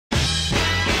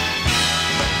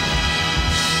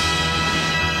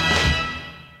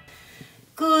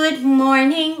Good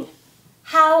morning.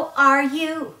 How are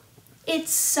you?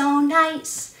 It's so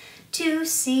nice to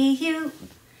see you,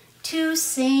 to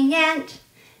sing and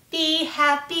be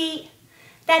happy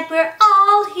that we're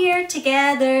all here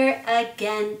together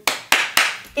again.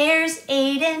 There's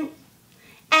Aiden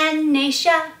and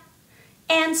Naisha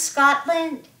and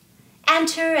Scotland and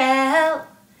Terrell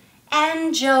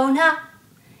and Jonah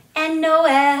and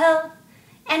Noel,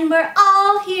 and we're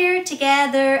all here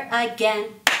together again.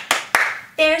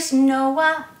 There's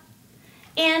Noah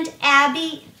and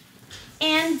Abby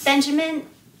and Benjamin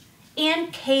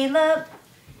and Caleb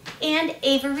and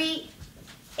Avery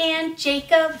and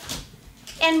Jacob,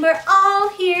 and we're all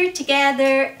here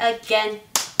together again.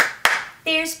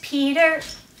 There's Peter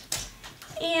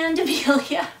and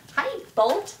Amelia. Hi,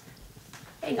 Bolt.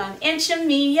 Hang on. And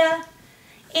Shamia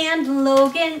and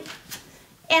Logan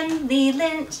and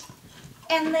Leland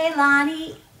and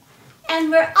Leilani, and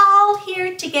we're all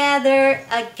here together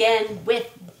again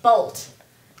with Bolt.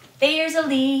 There's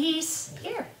Elise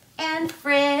here and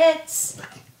Fritz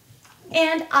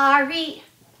and Ari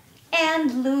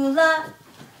and Lula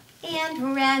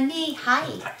and Remy,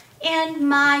 hi, and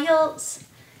Miles,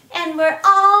 and we're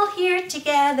all here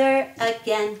together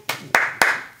again.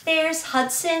 There's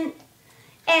Hudson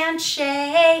and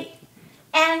Shay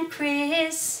and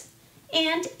Chris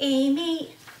and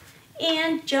Amy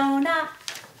and Jonah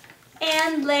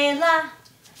and Layla,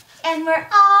 and we're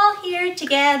all here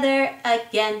together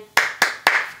again.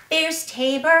 There's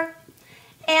Tabor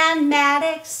and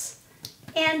Maddox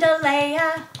and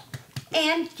Alea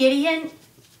and Gideon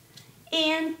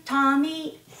and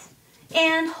Tommy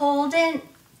and Holden,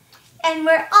 and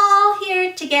we're all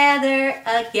here together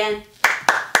again.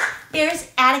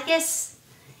 There's Atticus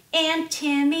and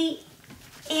Timmy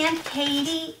and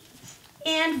Katie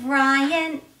and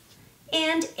Ryan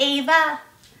and Ava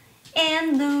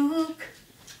and Luke,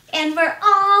 and we're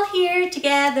all here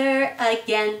together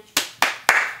again.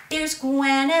 There's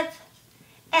Gwyneth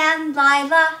and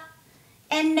Lila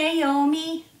and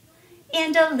Naomi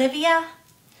and Olivia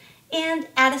and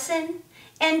Addison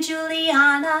and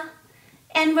Juliana,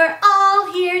 and we're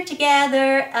all here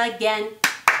together again.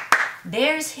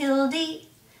 There's Hildy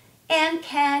and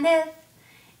Kenneth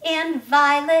and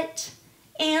Violet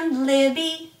and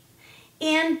Libby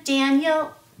and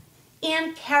Daniel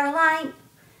and Caroline,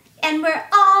 and we're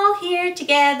all here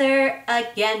together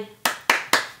again.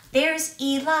 There's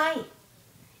Eli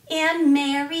and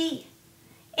Mary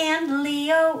and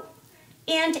Leo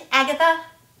and Agatha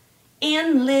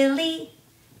and Lily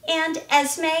and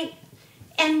Esme,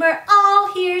 and we're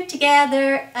all here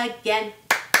together again.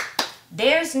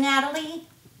 There's Natalie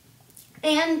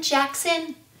and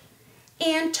Jackson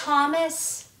and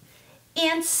Thomas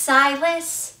and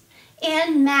Silas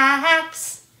and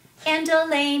Max and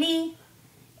Delaney,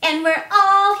 and we're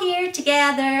all here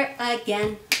together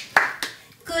again.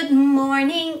 Good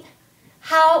morning.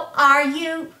 How are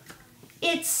you?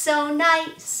 It's so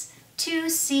nice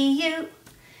to see you,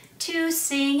 to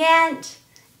sing and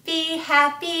be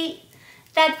happy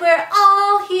that we're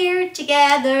all here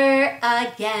together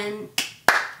again.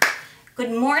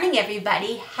 Good morning,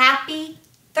 everybody. Happy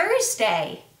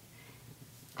Thursday.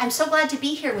 I'm so glad to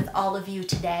be here with all of you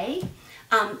today.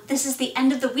 This is the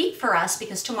end of the week for us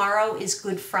because tomorrow is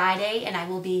Good Friday and I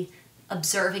will be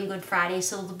observing Good Friday,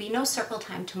 so there'll be no circle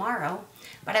time tomorrow,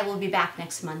 but I will be back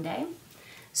next Monday.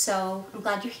 So I'm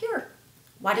glad you're here.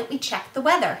 Why don't we check the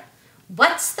weather?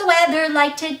 What's the weather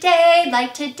like today,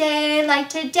 like today, like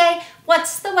today?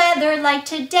 What's the weather like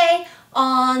today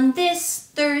on this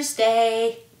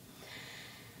Thursday?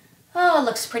 Oh, it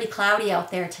looks pretty cloudy out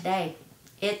there today.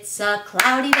 It's a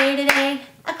cloudy day today,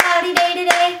 a cloudy day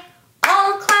today.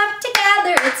 All clap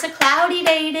together, it's a cloudy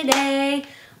day today.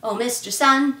 Oh, Mr.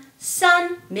 Sun,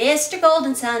 Sun, Mr.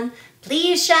 Golden Sun,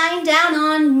 please shine down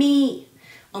on me.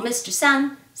 Oh, Mr.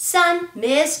 Sun, Sun,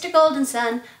 Mr. Golden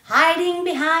Sun, hiding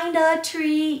behind a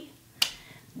tree.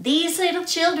 These little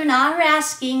children are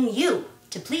asking you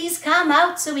to please come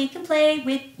out so we can play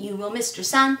with you. Oh, Mr.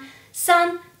 Sun,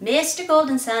 Sun, Mr.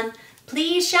 Golden Sun,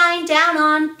 please shine down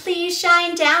on, please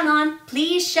shine down on,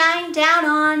 please shine down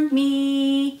on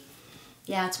me.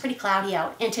 Yeah, it's pretty cloudy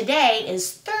out. And today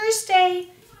is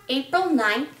Thursday, April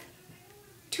 9th,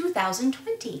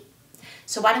 2020.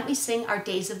 So why don't we sing our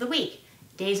days of the week?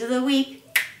 Days of the week,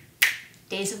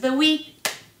 days of the week,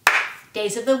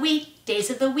 days of the week, days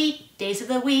of the week, days of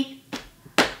the week.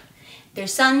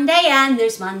 There's Sunday and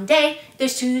there's Monday,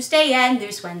 there's Tuesday and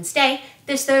there's Wednesday,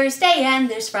 there's Thursday and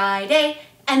there's Friday,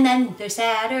 and then there's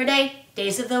Saturday.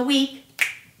 Days of the week,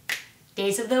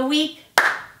 days of the week,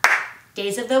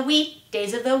 days of the week,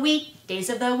 days of the week, days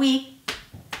of the week.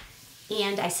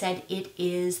 And I said it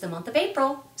is the month of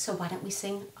April, so why don't we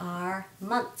sing our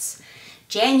months?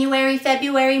 January,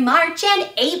 February, March, and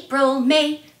April,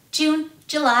 May, June,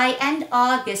 July, and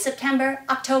August, September,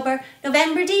 October,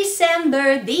 November,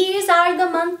 December. These are the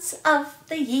months of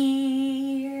the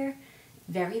year.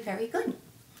 Very, very good.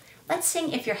 Let's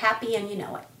sing If You're Happy and You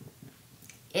Know It.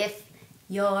 If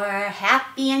you're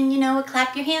happy and you know it,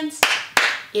 clap your hands.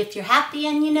 If you're happy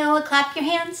and you know it, clap your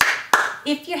hands.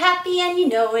 If you're happy and you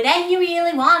know it and you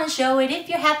really want to show it. If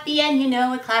you're happy and you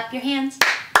know it, clap your hands.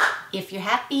 If you're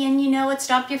happy and you know it,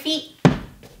 stomp your feet.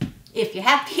 If you're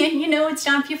happy and you know it,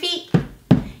 stomp your feet.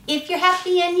 If you're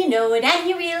happy and you know it and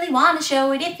you really want to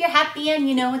show it. If you're happy and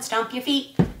you know it, stomp your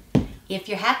feet. If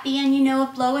you're happy and you know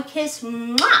it, blow a kiss.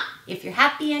 Mwah! If you're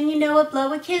happy and you know it,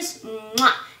 blow a kiss.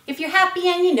 Mwah! If you're happy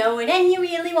and you know it and you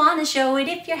really want to show it.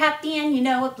 If you're happy and you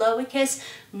know it, blow a kiss.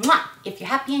 Mwah! If you're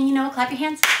happy and you know it, clap your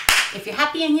hands. If you're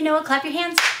happy and you know it, clap your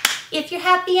hands. If you're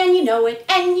happy and you know it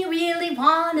and you really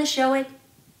want to show it.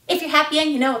 If you're happy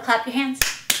and you know it, clap your hands.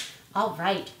 All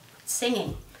right,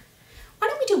 singing. Why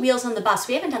don't we do Wheels on the Bus?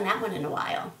 We haven't done that one in a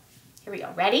while. Here we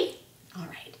go. Ready? All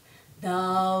right.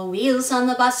 The wheels on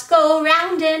the bus go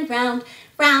round and round,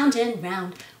 round and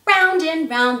round, round and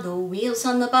round. The wheels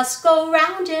on the bus go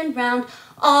round and round,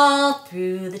 all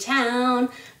through the town.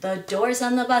 The doors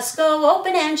on the bus go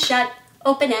open and shut,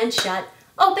 open and shut,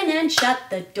 open and shut.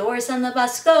 The doors on the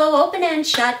bus go open and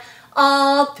shut,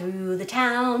 all through the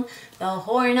town. The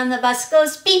horn on the bus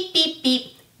goes beep, beep,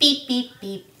 beep, beep, beep,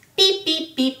 beep, beep,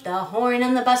 beep, beep. The horn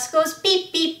on the bus goes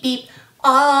beep, beep, beep,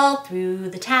 all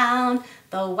through the town.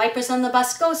 The wipers on the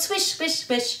bus go swish, swish,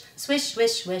 swish, swish,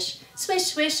 swish, swish, swish,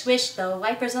 swish, swish. The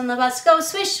wipers on the bus go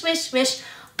swish, swish, swish,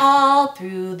 all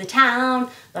through the town.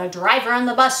 The driver on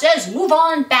the bus says, move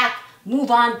on back,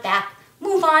 move on back,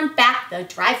 move on back. The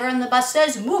driver on the bus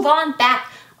says, move on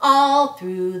back, all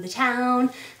through the town.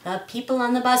 The people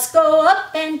on the bus go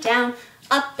up and down,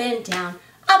 up and down,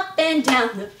 up and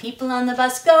down. The people on the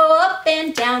bus go up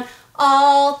and down,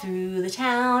 all through the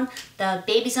town. The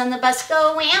babies on the bus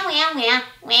go wah, wah, wah, wah,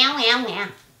 wah, wah,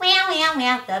 wah, wah,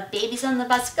 wah. The babies on the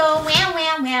bus go wah,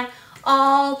 wah, wah,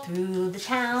 all through the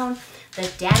town. The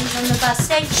daddies on the bus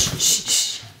say shh, shh,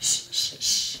 shh, shh,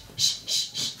 shh, shh,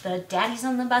 shh, shh. The daddies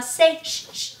on the bus say shh,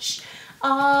 shh, shh,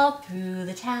 all through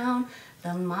the town. The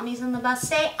mommies on the bus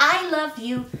say I love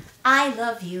you, I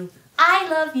love you, I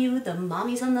love you. The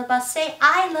mommies on the bus say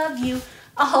I love you,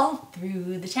 all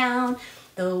through the town.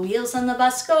 The wheels on the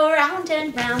bus go round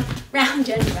and round, round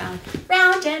and round,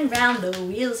 round and round. The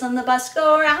wheels on the bus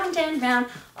go round and round,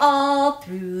 all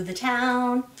through the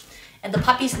town. And the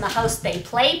puppies in the house, they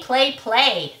play, play,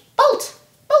 play. Bolt,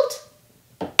 bolt,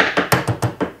 bolt.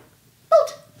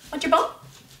 Want your bone?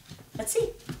 Let's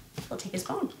see. We'll take his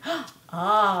bone.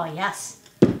 Oh, yes.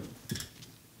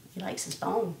 He likes his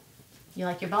bone. You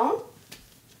like your bone?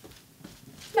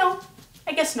 No,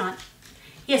 I guess not.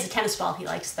 He has a tennis ball he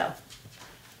likes, though.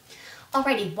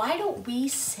 Alrighty, why don't we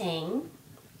sing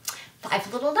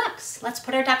 5 Little Ducks? Let's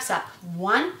put our ducks up.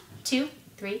 1, 2,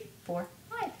 3, 4,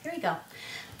 5. Here we go.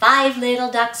 5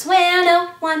 little ducks went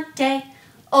out one day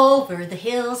over the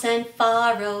hills and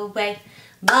far away.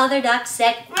 Mother duck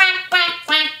said quack, quack,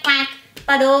 quack, quack,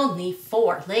 but only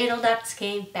 4 little ducks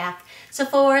came back. So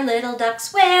 4 little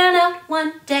ducks went out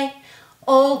one day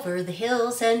over the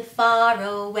hills and far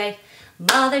away.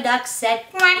 Mother duck said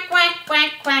quack, quack,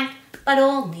 quack, quack, but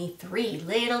only 3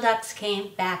 little ducks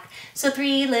came back. So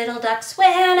 3 little ducks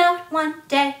went out one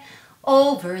day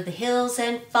over the hills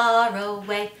and far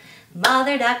away.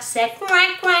 Mother duck said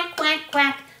quack, quack, quack,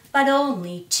 quack, but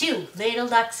only 2 little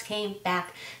ducks came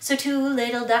back. So 2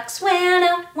 little ducks went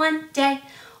out one day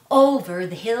over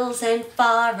the hills and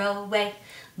far away.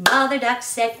 Mother duck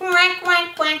said quack,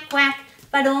 quack, quack, quack,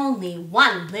 but only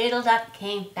 1 little duck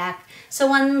came back. So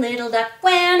 1 little duck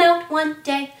went out one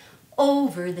day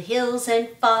over the hills and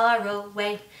far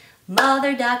away.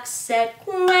 Mother duck said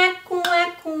quack,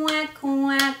 quack, quack,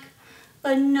 quack,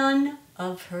 but none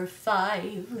of her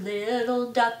 5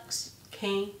 little ducks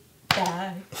came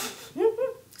back.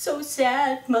 So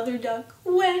sad, Mother duck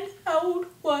went out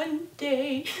one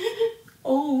day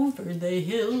over the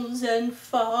hills and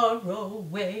far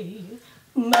away.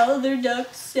 Mother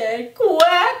duck said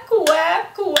quack,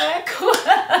 quack, quack,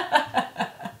 quack.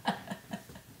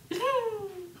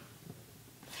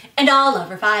 And all of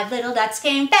her 5 little ducks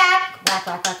came back. Quack,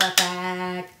 quack, quack, quack,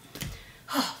 quack.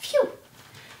 Oh, phew.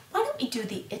 Why don't we do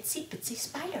the Itsy Bitsy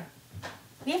Spider?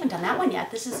 We haven't done that one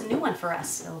yet. This is a new one for us,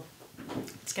 so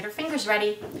let's get our fingers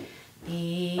ready.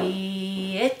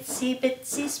 The itsy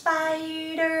bitsy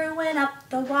spider went up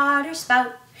the water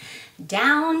spout.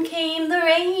 Down came the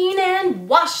rain and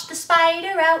washed the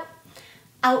spider out.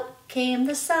 Out came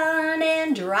the sun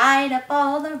and dried up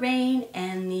all the rain,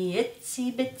 and the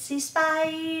itsy bitsy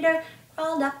spider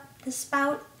crawled up the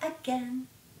spout again.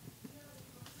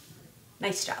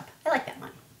 Nice job. I like that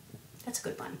one. That's a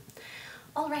good one.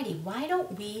 Alrighty, why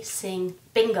don't we sing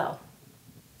bingo?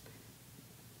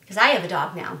 Because I have a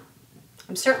dog now.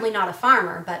 I'm certainly not a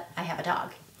farmer, but I have a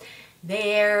dog.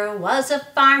 There was a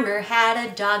farmer, had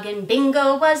a dog, and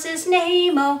Bingo was his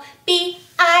name. Oh,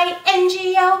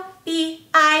 B-I-N-G-O,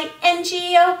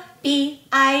 B-I-N-G-O,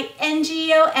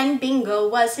 B-I-N-G-O, and Bingo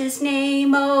was his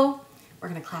name. Oh, we're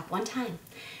going to clap one time.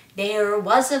 There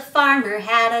was a farmer,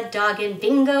 had a dog, and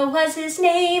Bingo was his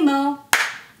name. Oh,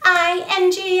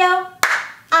 I-N-G-O,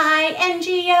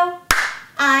 I-N-G-O,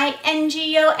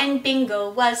 I-N-G-O, and Bingo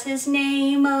was his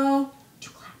name. Oh, two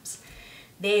claps.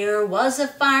 There was a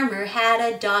farmer, had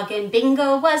a dog, and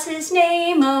Bingo was his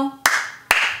name. Oh,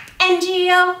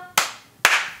 N-G-O,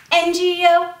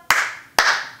 N-G-O,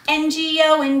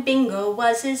 N-G-O, and Bingo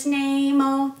was his name.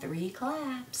 Oh, three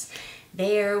claps.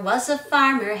 There was a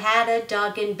farmer, had a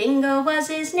dog, and Bingo was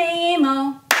his name.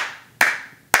 Oh,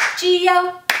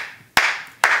 G-O,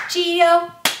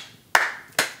 G-O,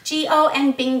 G-O,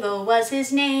 and Bingo was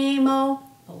his name. Oh,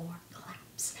 four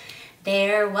claps.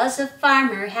 There was a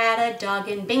farmer, had a dog,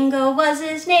 and Bingo was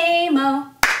his name.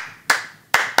 Oh,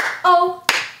 O,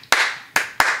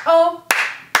 O,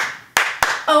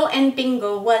 O, and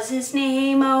Bingo was his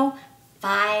name. Oh,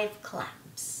 five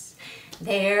claps.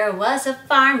 There was a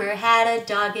farmer, had a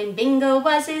dog, and Bingo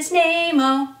was his name.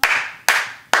 Oh,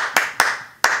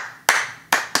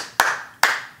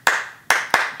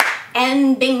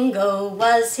 and Bingo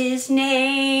was his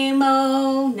name.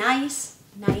 Oh, nice,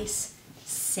 nice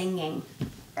singing.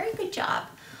 Very good job.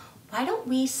 Why don't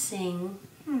we sing,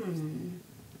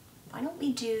 why don't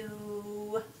we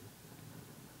do,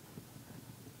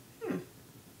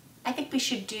 I think we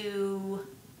should do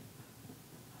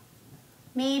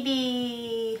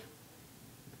maybe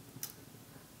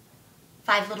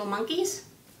Five Little Monkeys.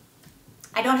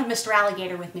 I don't have Mr.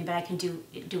 Alligator with me, but I can do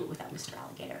it without Mr.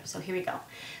 Alligator. So here we go.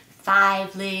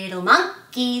 Five little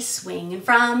monkeys swinging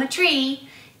from a tree,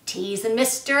 teasing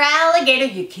Mr. Alligator,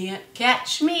 you can't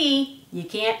catch me, you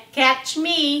can't catch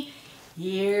me.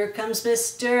 Here comes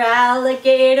Mr.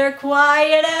 Alligator,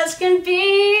 quiet as can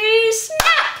be,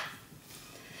 snap!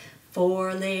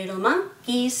 Four little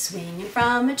monkeys swinging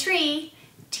from a tree,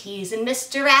 teasing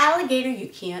Mr. Alligator, you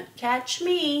can't catch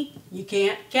me, you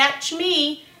can't catch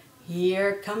me.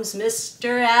 Here comes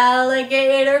Mr.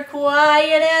 Alligator,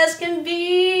 quiet as can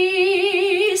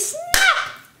be, snap!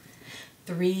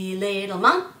 Three little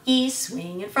monkeys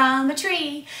swinging from a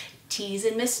tree,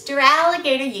 teasing Mr.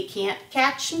 Alligator, you can't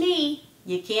catch me,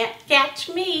 you can't catch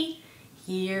me.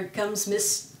 Here comes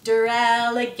Mr.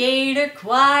 Alligator,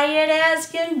 quiet as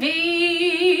can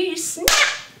be, snap!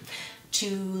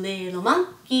 Two little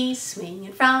monkeys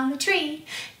swinging from a tree,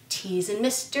 teasing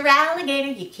Mr. Alligator,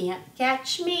 you can't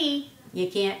catch me, you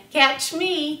can't catch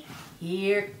me.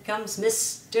 Here comes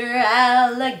Mr.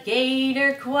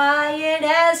 Alligator, quiet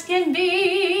as can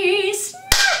be, snap!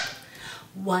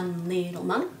 One little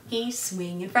monkey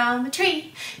swinging from a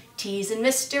tree, teasing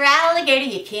Mr. Alligator,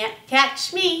 you can't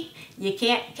catch me, you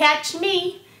can't catch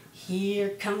me. Here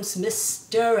comes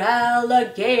Mr.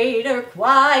 Alligator,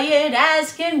 quiet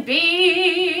as can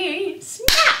be,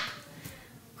 snap!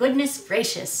 Goodness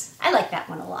gracious, I like that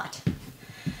one a lot.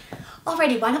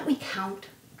 Alrighty, why don't we count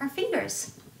our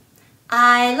fingers?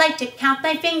 I like to count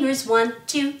my fingers, 1,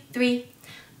 2, 3.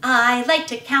 I like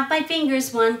to count my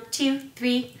fingers, 1, 2,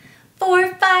 3,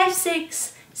 4, 5,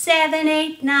 6, 7,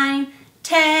 8, 9,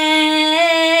 10.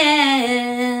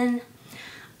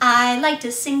 I like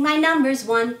to sing my numbers,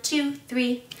 1, 2,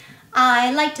 3.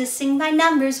 I like to sing my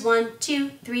numbers, 1,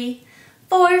 2, 3,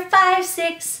 4, 5,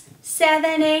 6,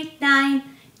 7, 8, 9,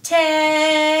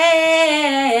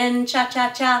 10.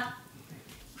 Cha-cha-cha.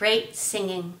 Great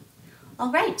singing.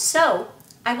 All right, so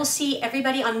I will see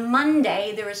everybody on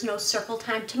Monday. There is no circle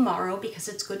time tomorrow because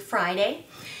it's Good Friday.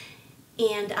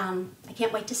 And I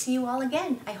can't wait to see you all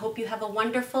again. I hope you have a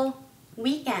wonderful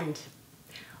weekend.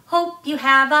 Hope you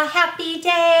have a happy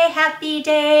day, happy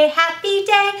day, happy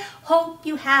day. Hope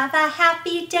you have a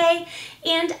happy day,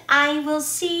 and I will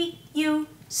see you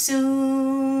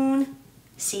soon.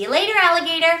 See you later,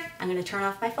 alligator. I'm going to turn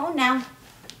off my phone now.